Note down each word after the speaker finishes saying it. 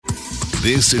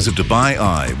This is a Dubai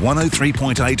Eye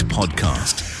 103.8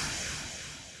 podcast.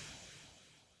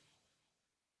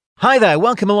 Hi there,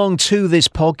 welcome along to this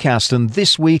podcast, and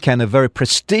this weekend a very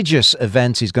prestigious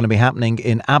event is going to be happening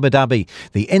in Abu Dhabi,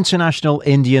 the International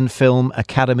Indian Film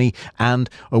Academy and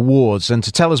Awards. And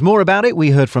to tell us more about it,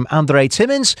 we heard from Andre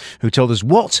Timmins, who told us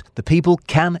what the people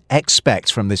can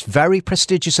expect from this very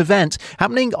prestigious event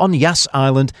happening on Yas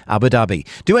Island, Abu Dhabi.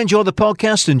 Do enjoy the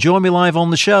podcast and join me live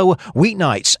on the show,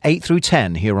 weeknights 8 through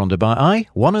 10 here on Dubai Eye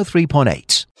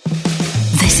 103.8.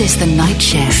 This is The Night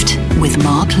Shift with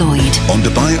Mark Lloyd. On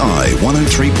Dubai Eye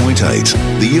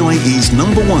 103.8, the UAE's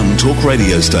 #1 talk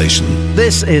radio station.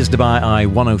 This is Dubai Eye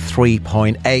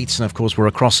 103.8, and of course we're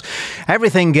across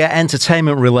everything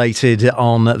entertainment related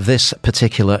on this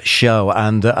particular show,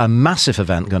 and a massive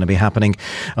event going to be happening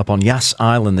up on Yas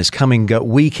Island this coming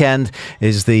weekend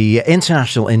is the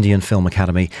International Indian Film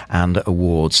Academy and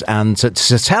Awards. And to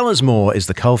tell us more is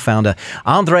the co-founder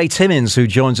Andre Timmins, who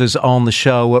joins us on the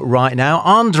show right now.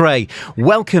 Andre,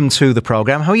 welcome to the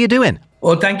program. How are you doing?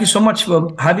 Oh, thank you so much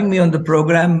for having me on the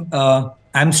program.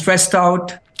 I'm stressed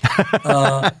out,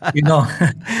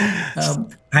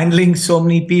 handling so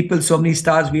many people, so many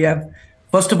stars we have.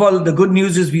 First of all, the good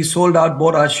news is we sold out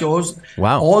both our shows.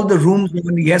 Wow. All the rooms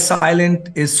on Yes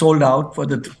Island is sold out for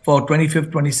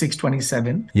 25th, 26th,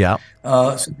 27th. Yeah.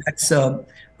 So that's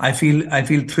I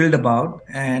feel thrilled about,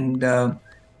 and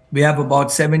we have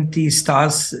about 70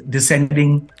 stars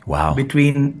descending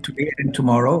between today and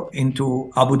tomorrow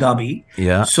into Abu Dhabi.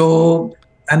 Yeah. So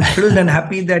I'm thrilled and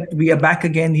happy that we are back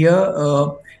again here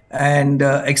and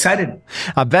excited.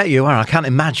 I bet you are. I can't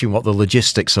imagine what the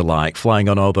logistics are like, flying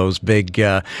on all those big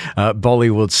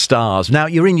Bollywood stars. Now,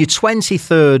 you're in your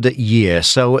 23rd year,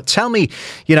 so tell me,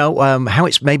 how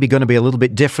it's maybe going to be a little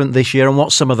bit different this year and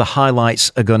what some of the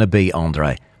highlights are going to be,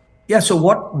 Andre. Yeah, so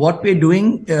what we're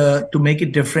doing to make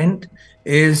it different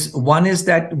is, one is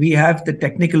that we have the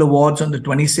technical awards on the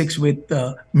 26th with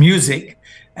music,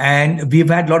 and we've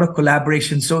had a lot of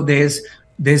collaboration. So there's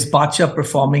Bacha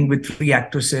performing with 3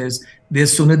 actresses,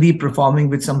 there's Sunadi performing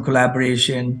with some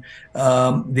collaboration,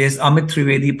 there's Amit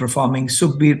Trivedi performing,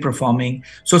 Sukhbir performing.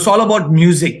 So it's all about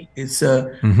music. It's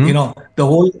the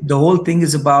whole thing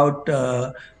is about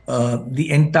the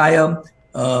entire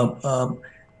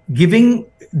giving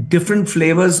different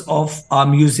flavors of our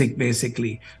music,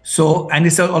 basically. So, and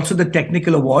it's also the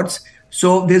technical awards.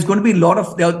 So there's going to be a lot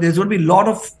of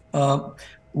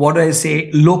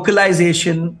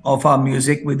localization of our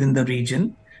music within the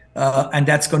region, and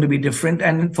that's going to be different.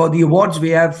 And for the awards,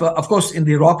 we have, of course, in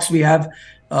the Rocks, we have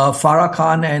Farah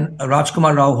Khan and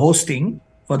Rajkumar Rao hosting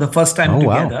for the first time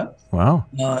together. Wow.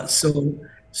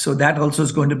 So that also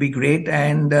is going to be great.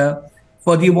 And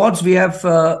for the awards, we have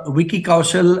Vicky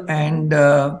Kaushal and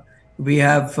we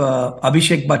have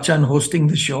Abhishek Bachchan hosting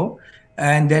the show.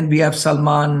 And then we have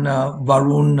Salman,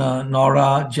 Varun,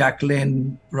 Nora,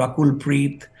 Jacqueline, Rakul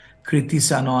Preet, Kriti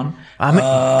Sanon. I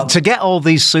mean, to get all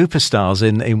these superstars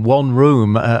in one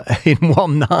room in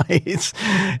one night,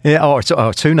 or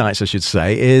 2 nights, I should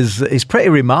say, is pretty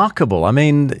remarkable. I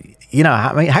mean,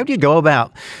 how do you go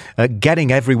about getting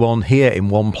everyone here in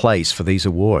one place for these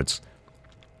awards?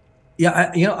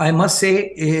 Yeah, I must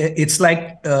say it's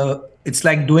like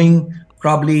doing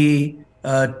probably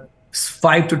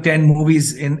 5 to 10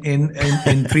 movies in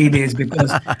 3 days,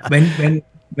 because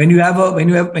when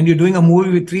you're doing a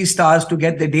movie with 3 stars to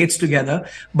get the dates together.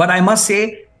 But I must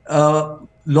say, a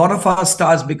lot of our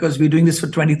stars, because we're doing this for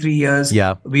 23 years.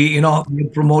 Yeah, we're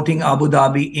promoting Abu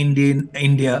Dhabi,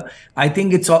 India. I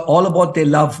think it's all about their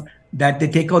love, that they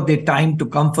take out their time to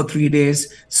come for 3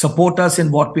 days, support us in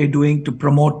what we're doing to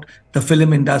promote the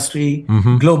film industry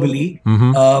globally.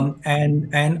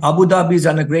 And Abu Dhabi's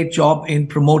done a great job in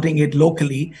promoting it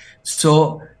locally.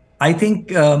 So I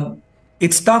think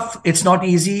it's tough. It's not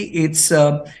easy. It's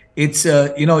you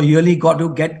really got to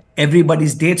get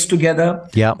everybody's dates together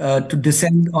to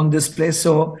descend on this place.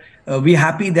 So we're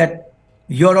happy that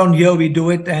year on year we do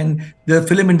it, and the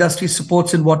film industry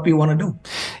supports in what we want to do.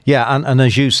 Yeah, and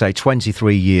as you say,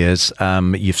 23 years,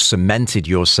 you've cemented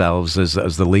yourselves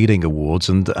as the leading awards,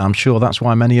 and I'm sure that's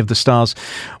why many of the stars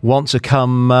want to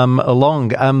come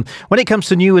along. When it comes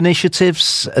to new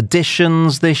initiatives,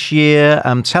 additions this year,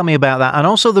 tell me about that, and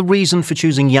also the reason for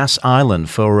choosing Yas Island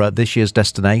for this year's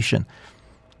destination.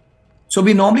 So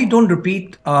we normally don't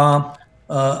repeat our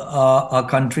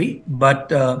country,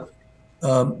 but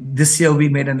this year we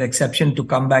made an exception to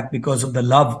come back because of the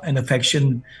love and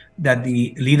affection that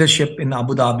the leadership in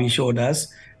Abu Dhabi showed us.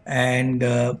 And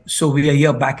so we are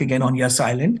here back again on Yas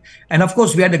Island. And of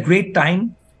course, we had a great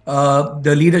time.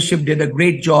 The leadership did a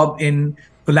great job in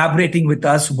collaborating with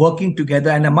us, working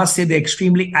together. And I must say they're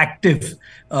extremely active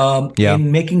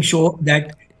in making sure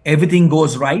that everything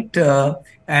goes right.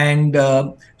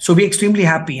 So we're extremely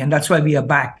happy, and that's why we are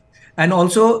back. And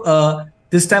also,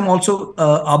 this time also,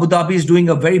 Abu Dhabi is doing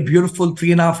a very beautiful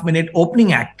 3.5-minute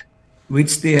opening act,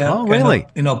 which they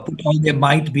put all their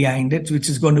might behind it, which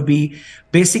is going to be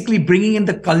basically bringing in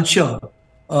the culture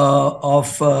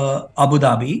of Abu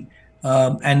Dhabi.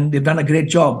 And they've done a great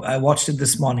job. I watched it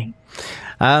this morning.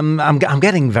 I'm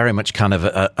getting very much kind of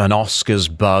an Oscars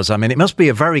buzz. I mean, it must be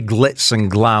a very glitz and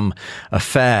glam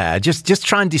affair. Just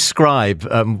try and describe,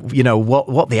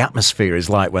 what the atmosphere is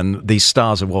like when these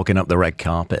stars are walking up the red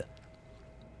carpet.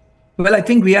 Well, I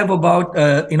think we have about,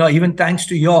 even thanks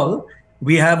to y'all,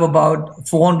 we have about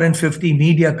 450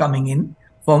 media coming in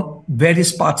from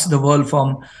various parts of the world,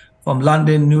 from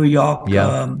London, New York,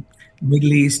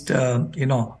 Middle East,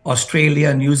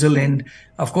 Australia, New Zealand,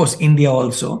 of course, India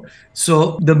also.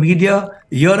 So the media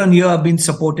year on year have been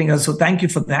supporting us. So thank you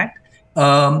for that.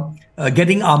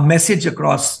 Getting our message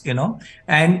across,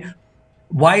 and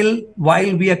while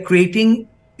we are creating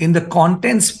in the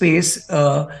content space,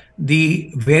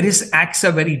 the various acts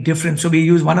are very different. So we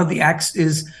use one of the acts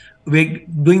is we're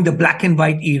doing the black and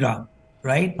white era,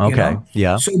 right? Okay.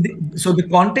 Yeah. So the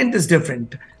content is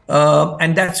different.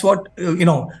 And that's what,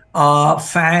 our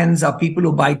fans, our people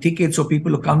who buy tickets or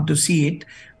people who come to see it,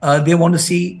 they want to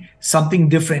see something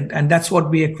different. And that's what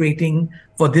we are creating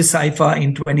for this IFA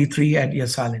in 23 at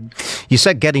Yas Island. You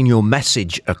said getting your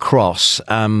message across.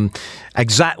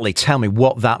 Exactly. Tell me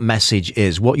what that message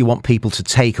is, what you want people to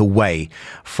take away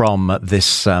from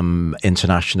this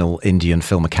International Indian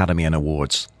Film Academy and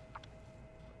Awards.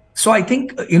 So I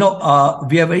think, we are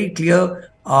very clear.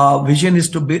 Our vision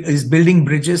is building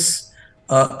bridges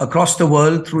across the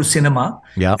world through cinema.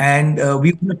 Yeah. And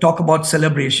we want to talk about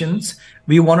celebrations.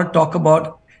 We want to talk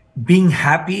about being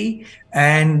happy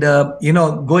and,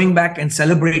 going back and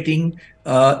celebrating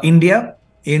India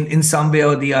in some way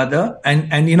or the other.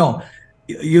 And you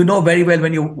know very well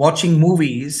when you're watching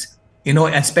movies,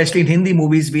 especially in Hindi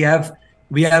movies, we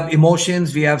have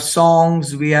emotions, we have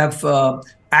songs, we have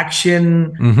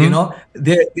action,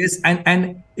 there is,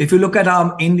 and if you look at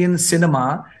our Indian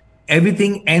cinema,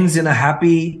 everything ends in a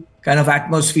happy kind of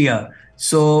atmosphere.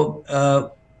 So,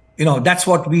 that's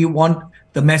what we want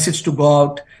the message to go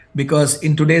out, because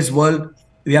in today's world,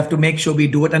 we have to make sure we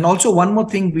do it. And also one more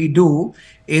thing we do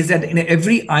is that in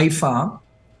every IFA,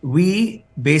 we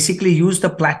basically use the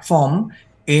platform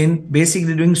in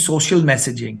basically doing social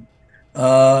messaging.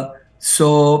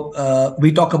 So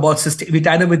we talk about we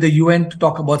tied up with the UN to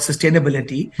talk about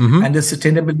sustainability and the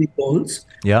sustainability goals.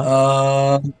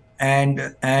 Yeah.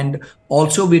 And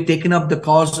also we've taken up the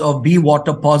cause of Be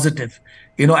Water Positive.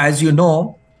 As you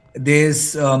know,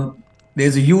 there's a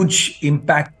huge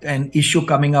impact and issue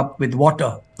coming up with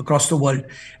water across the world,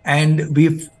 and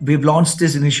we've launched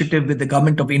this initiative with the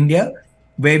government of India,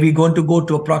 where we're going to go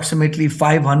to approximately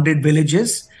 500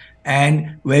 villages,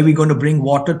 and where we're going to bring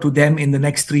water to them in the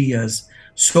next 3 years.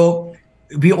 So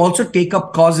we also take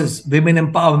up causes, women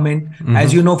empowerment.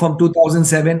 As you know, from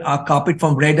 2007, our carpet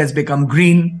from red has become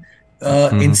green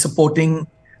in supporting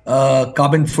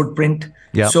carbon footprint.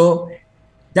 Yeah. So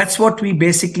that's what we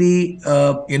basically,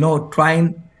 try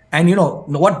and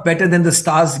what better than the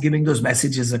stars giving those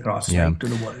messages across right, to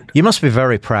the world. You must be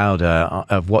very proud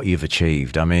of what you've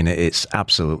achieved. I mean, it's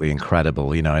absolutely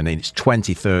incredible, and it's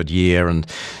 23rd year and,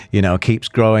 keeps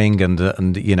growing and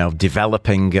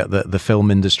developing the film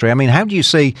industry. I mean, how do you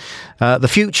see the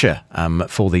future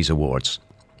for these awards?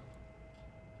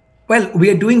 Well, we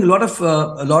are doing a lot of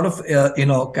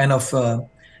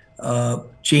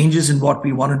changes in what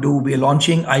we want to do. We are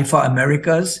launching IFA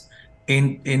Americas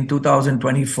in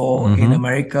 2024 in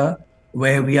America,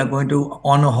 where we are going to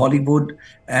honor Hollywood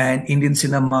and Indian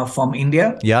cinema from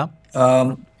India. Yeah.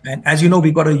 And as you know,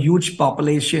 we've got a huge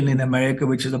population in America,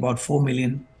 which is about 4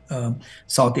 million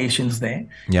South Asians there.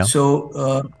 Yeah.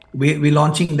 So we're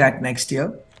launching that next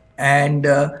year. And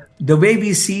the way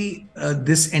we see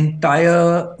this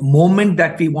entire moment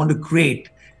that we want to create,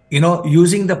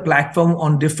 using the platform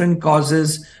on different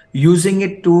causes, using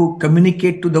it to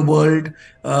communicate to the world,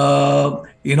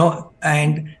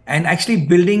 and actually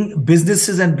building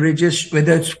businesses and bridges,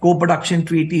 whether it's co-production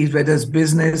treaties, whether it's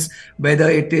business, whether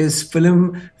it is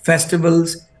film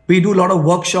festivals. We do a lot of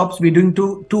workshops. We're doing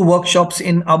two workshops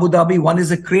in Abu Dhabi. One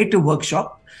is a creative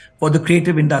workshop for the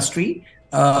creative industry.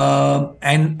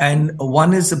 And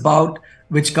one is about,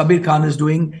 which Kabir Khan is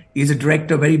doing. He's a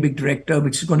director, very big director,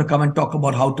 which is going to come and talk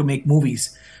about how to make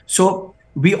movies. So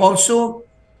we also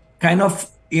kind of,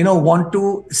 want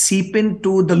to seep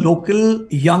into the local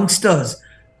youngsters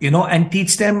and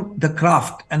teach them the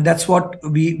craft. And that's what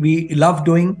we love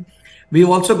doing. We've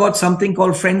also got something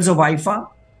called Friends of IFA,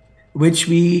 which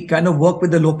we kind of work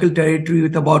with the local territory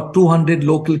with about 200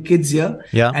 local kids here.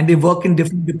 Yeah. And they work in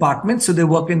different departments. So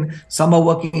some are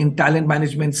working in talent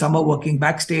management, some are working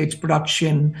backstage,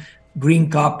 production, green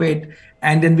carpet,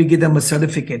 and then we give them a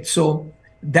certificate. So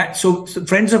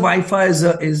Friends of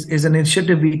IFA is an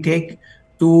initiative we take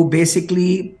to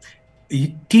basically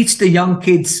teach the young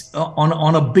kids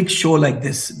on a big show like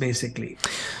this, basically.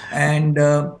 And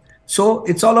so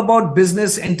it's all about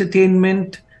business,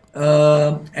 entertainment,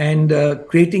 and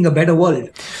creating a better world.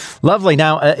 Lovely.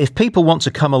 Now, if people want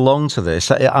to come along to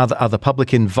this, are the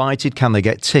public invited? Can they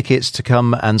get tickets to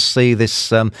come and see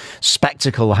this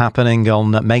spectacle happening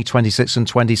on May 26th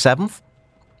and 27th?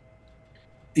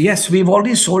 Yes, we've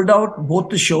already sold out both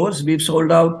the shows. We've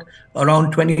sold out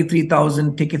around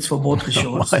 23,000 tickets for both the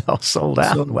shows. Wow, sold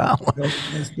out. So, wow.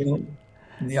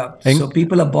 Yeah, so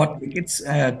people have bought tickets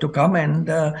to come, and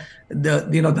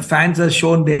the fans are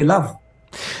shown their love.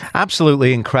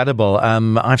 Absolutely incredible.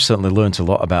 I've certainly learnt a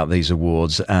lot about these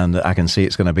awards, and I can see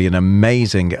it's going to be an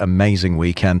amazing, amazing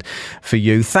weekend for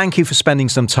you. Thank you for spending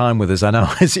some time with us. I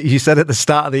know, as you said at the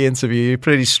start of the interview, you're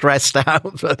pretty stressed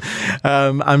out, but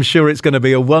I'm sure it's going to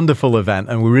be a wonderful event,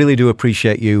 and we really do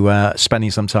appreciate you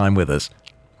spending some time with us.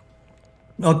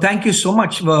 No, thank you so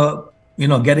much for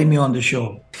getting me on the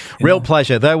show. Real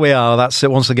pleasure. There we are. That's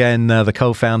once again the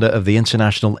co-founder of the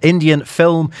International Indian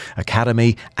Film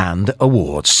Academy and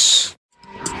Awards.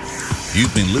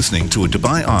 You've been listening to a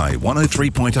Dubai Eye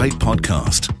 103.8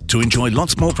 podcast. To enjoy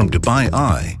lots more from Dubai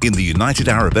Eye in the United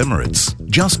Arab Emirates,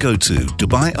 just go to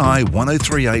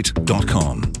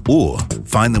DubaiEye1038.com or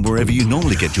find them wherever you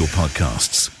normally get your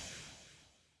podcasts.